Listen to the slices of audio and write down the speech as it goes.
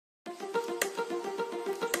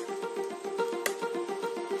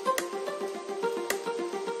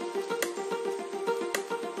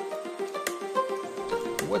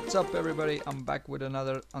What's up everybody, I'm back with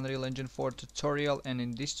another Unreal Engine 4 tutorial, and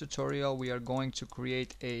in this tutorial we are going to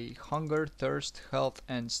create a hunger, thirst, health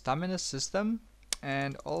and stamina system.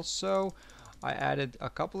 And also I added a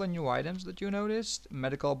couple of new items that you noticed: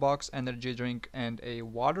 medical box, energy drink and a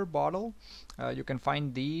water bottle. You can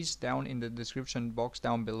find these down in the description box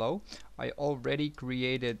down below. I already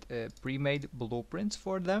created pre-made blueprints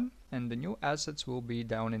for them, and the new assets will be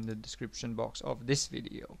down in the description box of this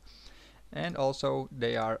video. And also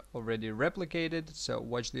they are already replicated, so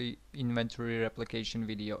watch the inventory replication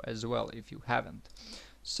video as well if you haven't.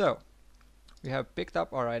 So we have picked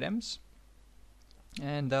up our items,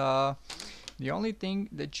 and the only thing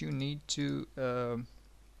that you need to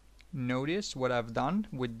notice what I've done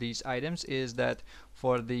with these items is that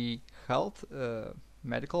for the health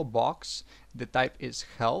medical box the type is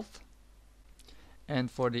health, and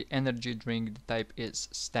for the energy drink the type is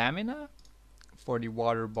stamina. For the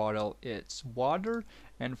water bottle it's water,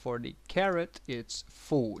 and for the carrot it's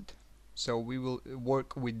food. So we will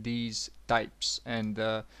work with these types,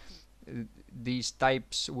 and these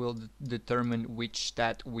types will determine which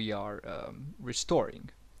stat we are restoring.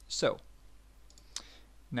 So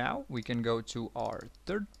now we can go to our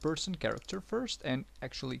third person character first and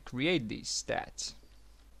actually create these stats.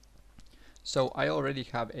 So I already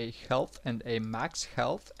have a health and a max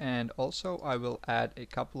health, and also I will add a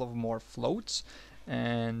couple of more floats.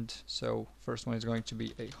 And so first one is going to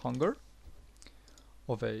be a hunger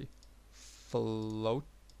of a float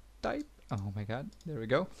type. Oh my god, there we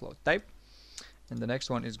go, float type. And the next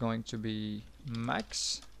one is going to be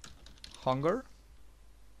max hunger,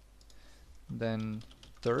 then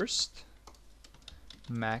thirst,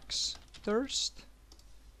 max thirst,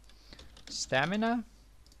 stamina,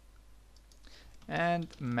 and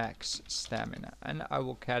max stamina. And I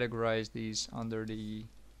will categorize these under the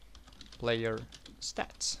player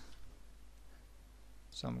stats.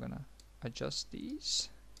 So I'm gonna adjust these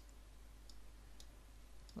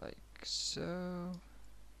like so.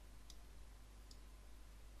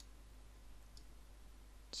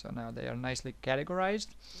 So now they are nicely categorized,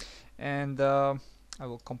 and I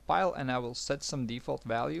will compile and I will set some default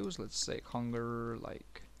values. Let's say hunger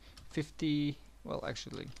like 50. Well,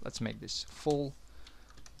 actually let's make this full.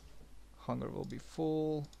 Hunger will be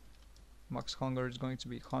full, max hunger is going to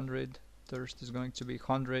be 100, thirst is going to be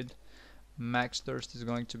 100, max thirst is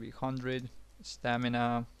going to be 100,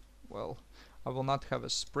 stamina, well, I will not have a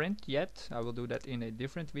sprint yet, I will do that in a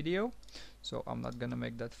different video, so I'm not gonna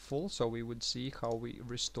make that full, so we would see how we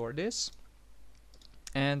restore this.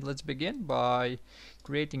 And let's begin by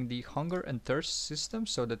creating the hunger and thirst system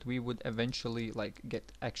so that we would eventually like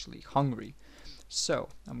get actually hungry. So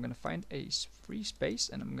I'm gonna find a free space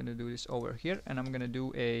and I'm gonna do this over here, and I'm gonna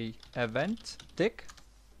do a event tick,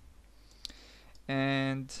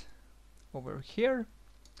 and over here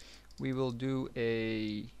we will do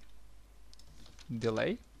a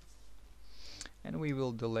delay, and we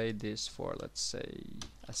will delay this for, let's say,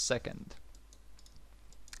 a second.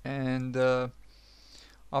 And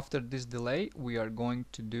after this delay we are going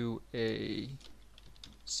to do a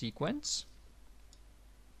sequence,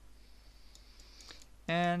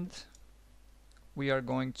 and we are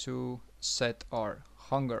going to set our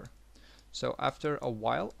hunger. So after a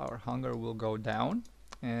while our hunger will go down,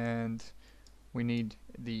 and we need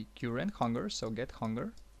the current hunger, so get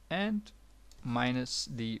hunger, and minus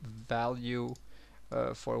the value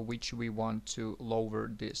for which we want to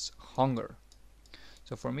lower this hunger.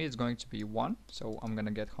 So for me it's going to be 1, so I'm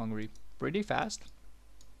gonna get hungry pretty fast.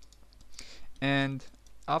 And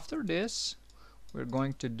after this we're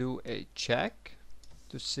going to do a check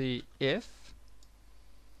to see if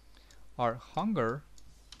our hunger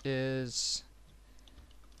is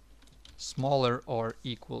smaller or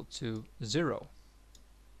equal to 0.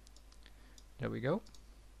 There we go.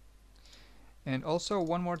 And also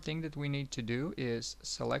one more thing that we need to do is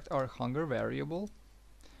select our hunger variable,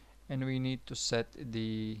 and we need to set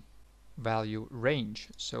the value range.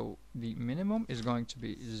 So the minimum is going to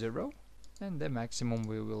be 0 and the maximum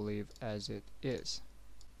we will leave as it is.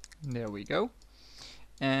 There we go.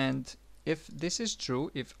 And if this is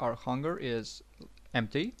true, if our hunger is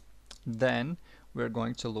empty, then we're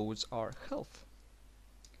going to lose our health.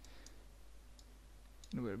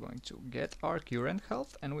 And we're going to get our current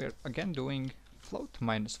health, and we're again doing float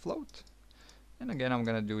minus float. And again I'm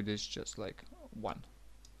gonna do this just like 1.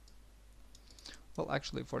 Well,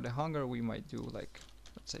 actually for the hunger we might do like,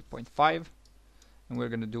 let's say 0.5, and we're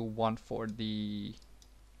gonna do 1 for the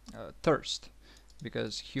thirst.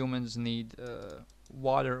 because humans need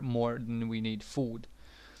water more than we need food.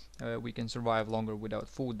 We can survive longer without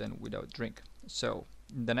food than without drink. So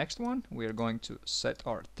the next one, we are going to set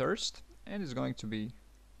our thirst, and it's going to be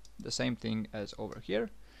the same thing as over here.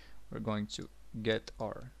 We're going to get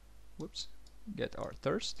our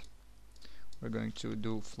thirst. We're going to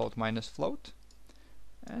do float minus float,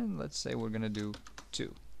 and let's say we're gonna do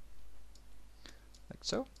 2, like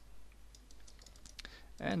so.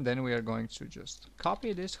 And then we are going to just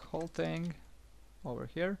copy this whole thing over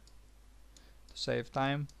here to save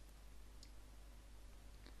time,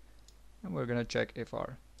 and we're gonna check if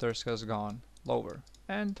our thirst has gone lower.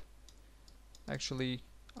 And actually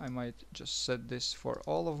I might just set this for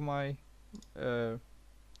all of my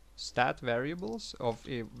stat variables of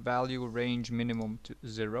a value range minimum to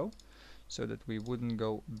 0, so that we wouldn't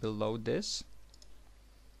go below this.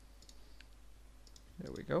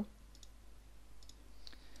 There we go.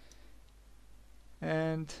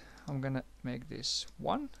 And I'm gonna make this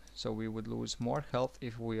 1, so we would lose more health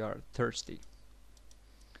if we are thirsty.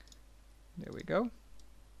 There we go.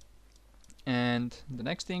 And the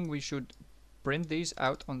next thing, we should print these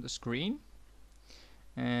out on the screen,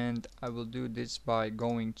 and I will do this by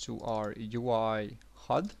going to our UI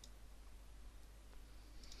HUD,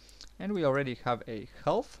 and we already have a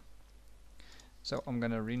health, so I'm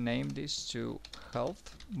gonna rename this to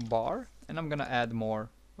health bar, and I'm gonna add more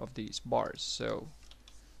of these bars. So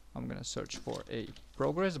I'm gonna search for a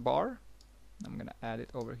progress bar. I'm gonna add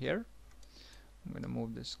it over here. I'm gonna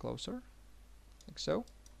move this closer, like so,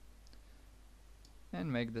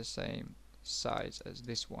 and make the same size as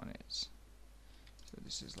this one is. So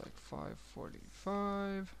this is like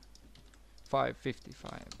 545,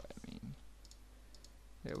 555 I mean.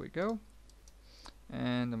 There we go.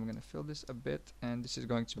 And I'm gonna fill this a bit, and this is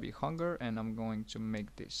going to be hunger, and I'm going to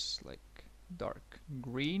make this like dark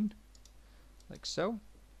green, like so.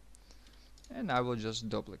 And I will just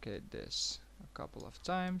duplicate this a couple of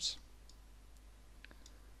times,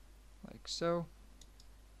 like so.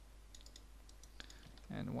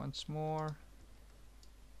 And once more.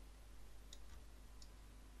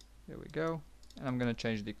 There we go. And I'm gonna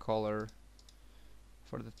change the color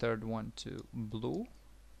for the third one to blue,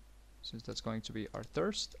 since that's going to be our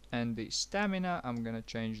thirst. And the stamina, I'm gonna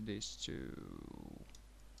change this to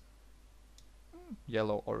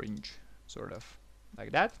yellow orange, sort of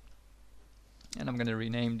like that. And I'm gonna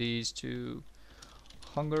rename these to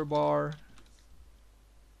hunger bar,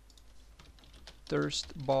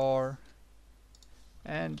 thirst bar,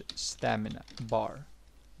 and stamina bar.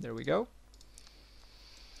 There we go.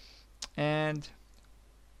 And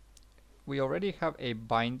we already have a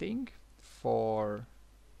binding for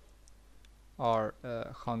our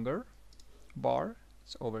hunger bar.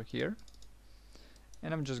 It's over here,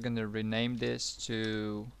 and I'm just gonna rename this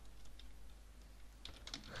to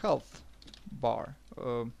health bar,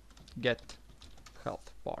 get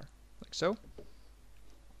health bar, like so.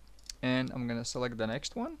 And I'm gonna select the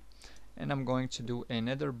next one, and I'm going to do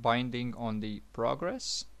another binding on the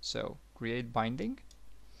progress. So create binding,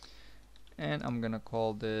 and I'm gonna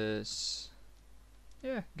call this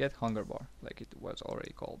get hunger bar, like it was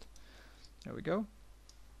already called. There we go.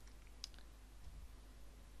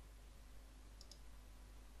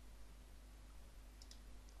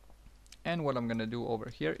 And what I'm gonna do over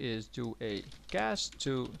here is do a cast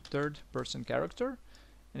to third person character.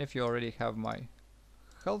 And if you already have my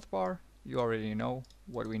health bar, you already know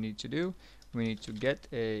what we need to do. We need to get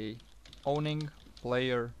a owning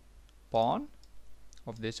player pawn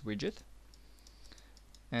of this widget,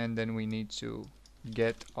 and then we need to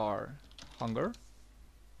get our hunger,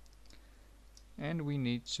 and we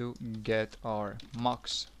need to get our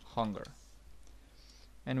max hunger,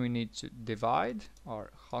 and we need to divide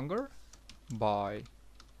our hunger by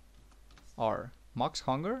our max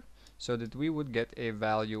hunger, so that we would get a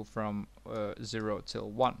value from 0 till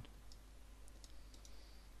 1.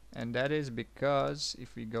 And that is because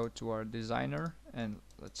if we go to our designer and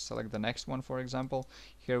let's select the next one, for example,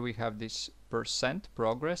 here we have this percent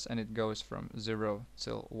progress, and it goes from 0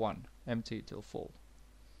 till 1, empty till full.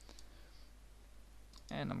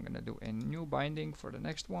 And I'm gonna do a new binding for the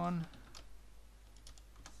next one,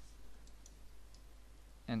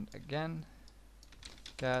 and again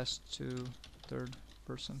cast to third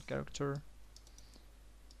person character,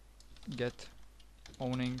 get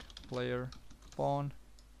owning player pawn,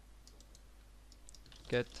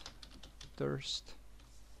 get thirst,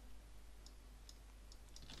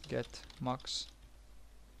 get max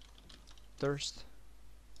thirst,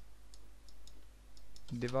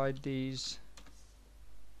 divide these,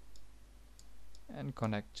 and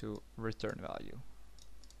connect to return value.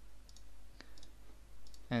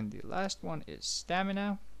 And the last one is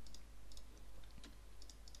stamina.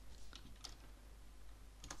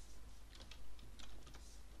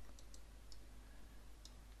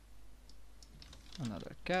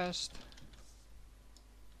 Another cast.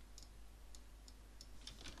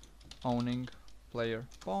 Owning player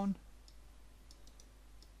pawn.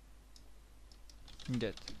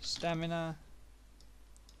 Get stamina.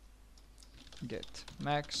 Get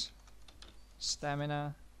max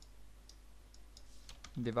stamina.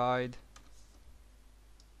 Divide.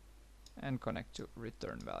 And connect to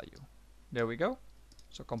return value. There we go.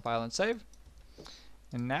 So compile and save.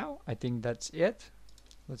 And now I think that's it.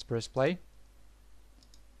 Let's press play.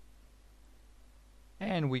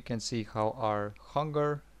 And we can see how our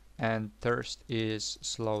hunger and thirst is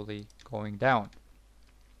slowly going down.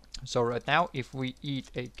 So right now, if we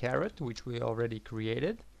eat a carrot, which we already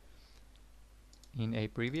created in a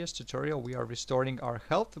previous tutorial, we are restoring our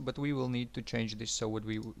health, but we will need to change this so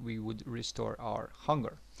we would restore our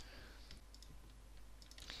hunger.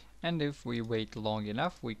 And if we wait long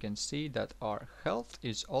enough, we can see that our health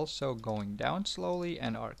is also going down slowly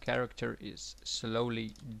and our character is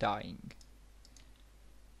slowly dying.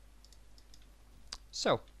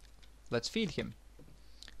 So let's feed him.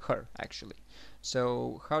 Her, actually.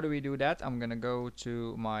 So how do we do that? I'm gonna go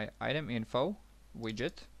to my item info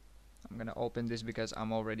widget. I'm gonna open this because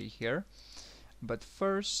I'm already here. But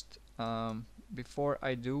first, before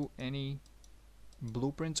I do any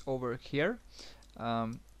blueprints over here,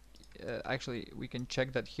 actually we can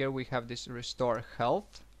check that here we have this restore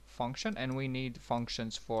health function, and we need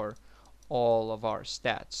functions for all of our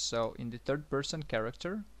stats. So in the third person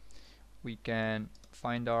character, we can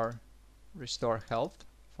find our restore health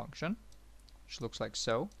function, which looks like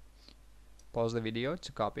so. Pause the video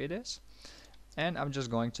to copy this, and I'm just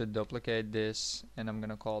going to duplicate this, and I'm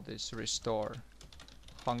gonna call this restore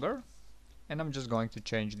hunger, and I'm just going to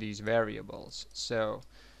change these variables. So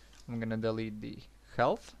I'm gonna delete the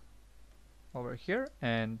health over here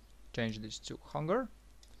and change this to hunger,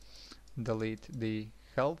 delete the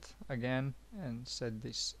health again and set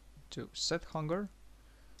this to set hunger,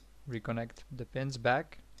 reconnect the pins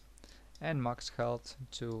back, and max health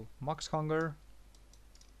to max hunger,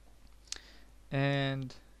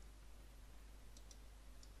 and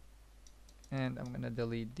I'm gonna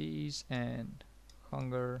delete these and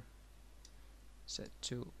hunger set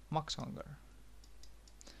to max hunger.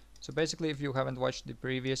 So basically, if you haven't watched the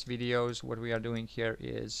previous videos, what we are doing here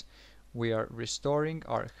is we are restoring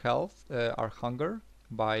our health, our hunger,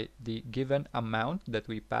 by the given amount that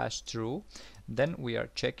we pass through. Then we are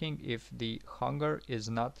checking if the hunger is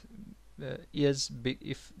not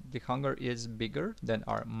if the hunger is bigger than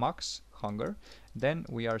our max hunger, then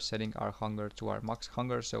we are setting our hunger to our max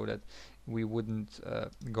hunger so that we wouldn't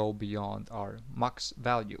go beyond our max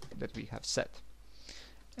value that we have set.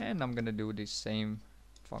 And I'm gonna do the same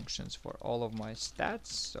functions for all of my stats.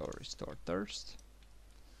 So restore thirst,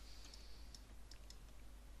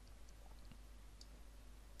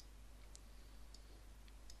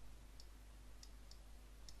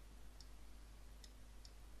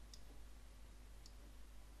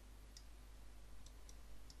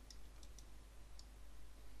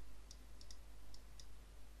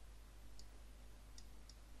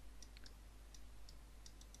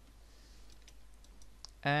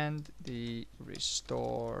 and the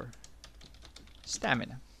restore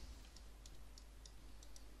stamina.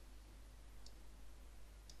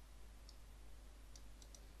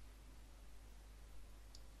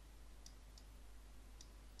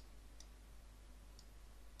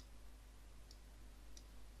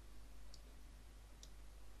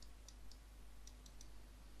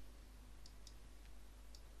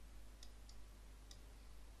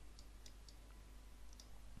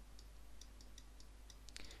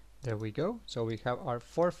 There we go. So we have our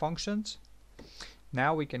 4 functions.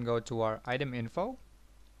 Now we can go to our item info,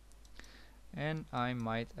 and I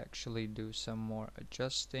might actually do some more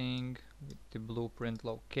adjusting with the blueprint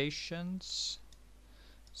locations.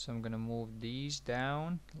 So I'm gonna move these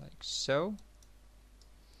down like so.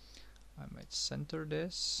 I might center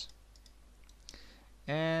this,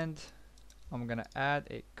 and I'm gonna add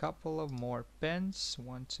a couple of more pins,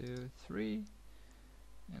 1, 2, 3,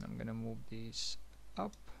 and I'm gonna move these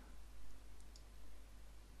up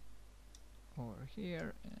over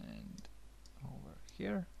here and over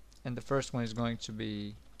here. And the first one is going to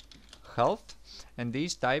be health, and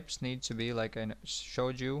these types need to be like I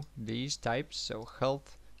showed you, these types. So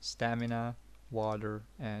health, stamina, water,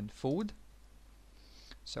 and food.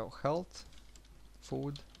 So health,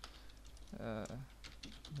 food,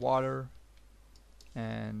 water,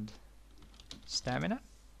 and stamina.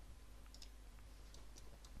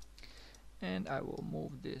 and I will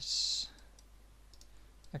move this.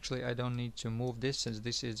 Actually, I don't need to move this since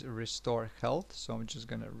this is restore health, so I'm just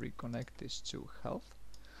gonna reconnect this to health.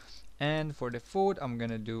 And for the food, I'm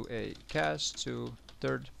gonna do a cast to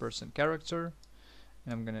third person character,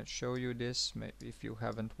 and I'm gonna show you this maybe if you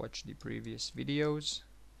haven't watched the previous videos,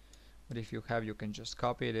 but if you have, you can just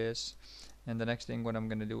copy this. And the next thing what I'm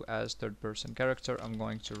gonna do as third person character, I'm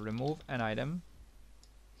going to remove an item,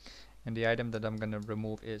 and the item that I'm gonna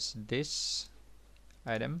remove is this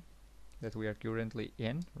item that we are currently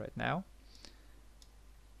in right now,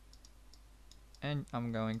 and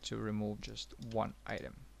I'm going to remove just one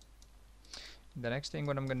item. The next thing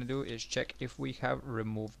what I'm gonna do is check if we have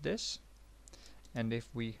removed this, and if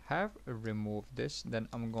we have removed this, then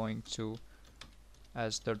I'm going to,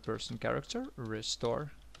 as third person character,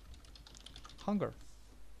 restore hunger.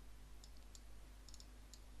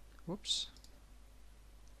 Whoops.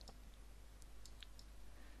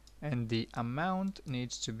 And the amount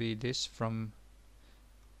needs to be this from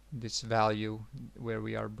this value where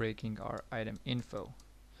we are breaking our item info.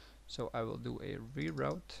 So I will do a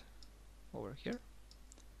reroute over here,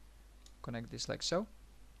 connect this like so,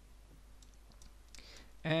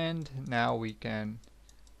 and now we can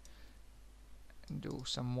do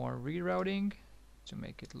some more rerouting to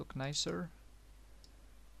make it look nicer,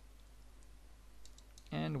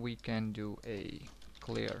 and we can do a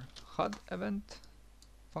clear HUD event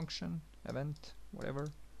function, event, whatever,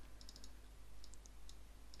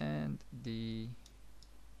 and the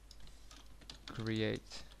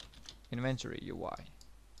create inventory UI.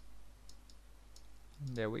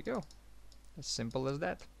 There we go, as simple as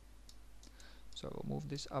that. So I will move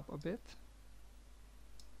this up a bit,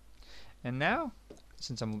 and now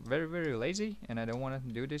since I'm very lazy and I don't want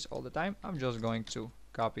to do this all the time, I'm just going to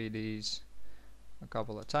copy these a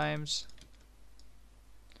couple of times.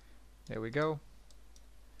 There we go.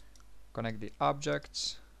 Connect the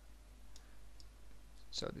objects.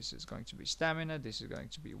 So this is going to be stamina, this is going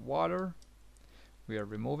to be water. We are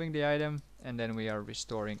removing the item, and then we are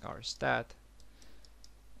restoring our stat.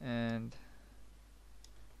 And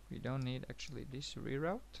we don't need actually this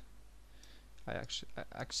reroute. I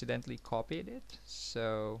accidentally copied it,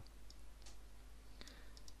 so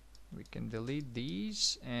we can delete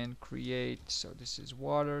these and create, so this is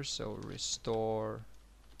water, so restore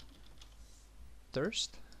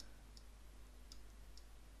thirst.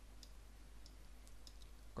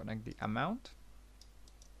 Connect the amount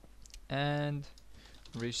and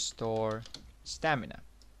restore stamina,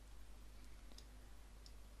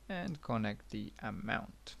 and connect the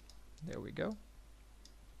amount. There we go.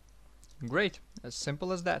 Great, as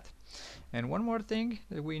simple as that. And one more thing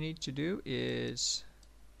that we need to do is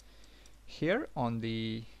here on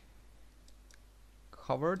the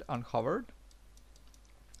hovered, unhovered,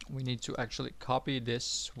 we need to actually copy this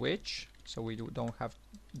switch so we don't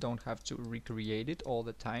have to recreate it all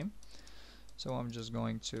the time. So I'm just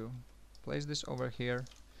going to place this over here,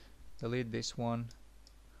 delete this one,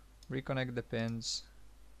 reconnect the pins,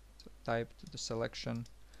 so type to the selection,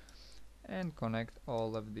 and connect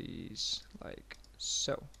all of these like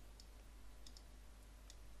so.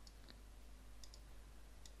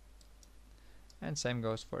 And same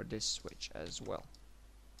goes for this switch as well,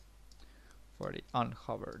 for the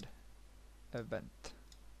unhovered event.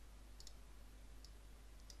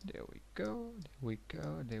 There we go, there we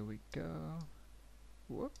go, there we go.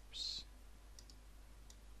 Whoops.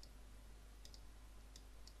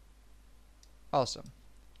 Awesome.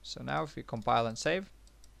 So now if we compile and save,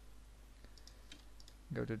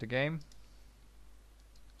 go to the game.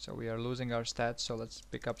 So we are losing our stats, so let's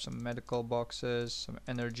pick up some medical boxes, some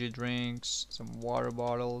energy drinks, some water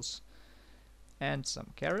bottles, and some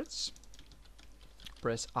carrots.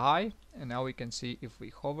 Press I, and now we can see if we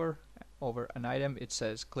hover over an item, it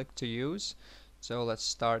says click to use. So let's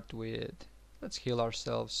start with, let's heal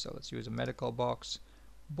ourselves, so let's use a medical box.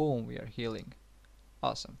 Boom, we are healing.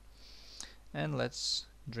 Awesome. And let's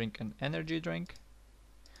drink an energy drink.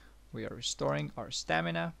 We are restoring our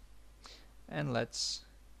stamina. And let's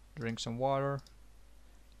drink some water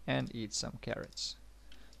and eat some carrots.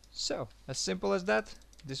 So as simple as that.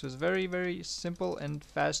 This was very simple and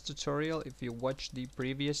fast tutorial. If you watched the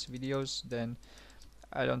previous videos, then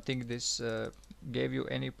I don't think this gave you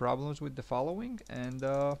any problems with the following. And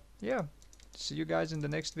yeah, see you guys in the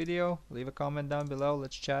next video. Leave a comment down below,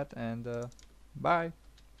 let's chat, and bye.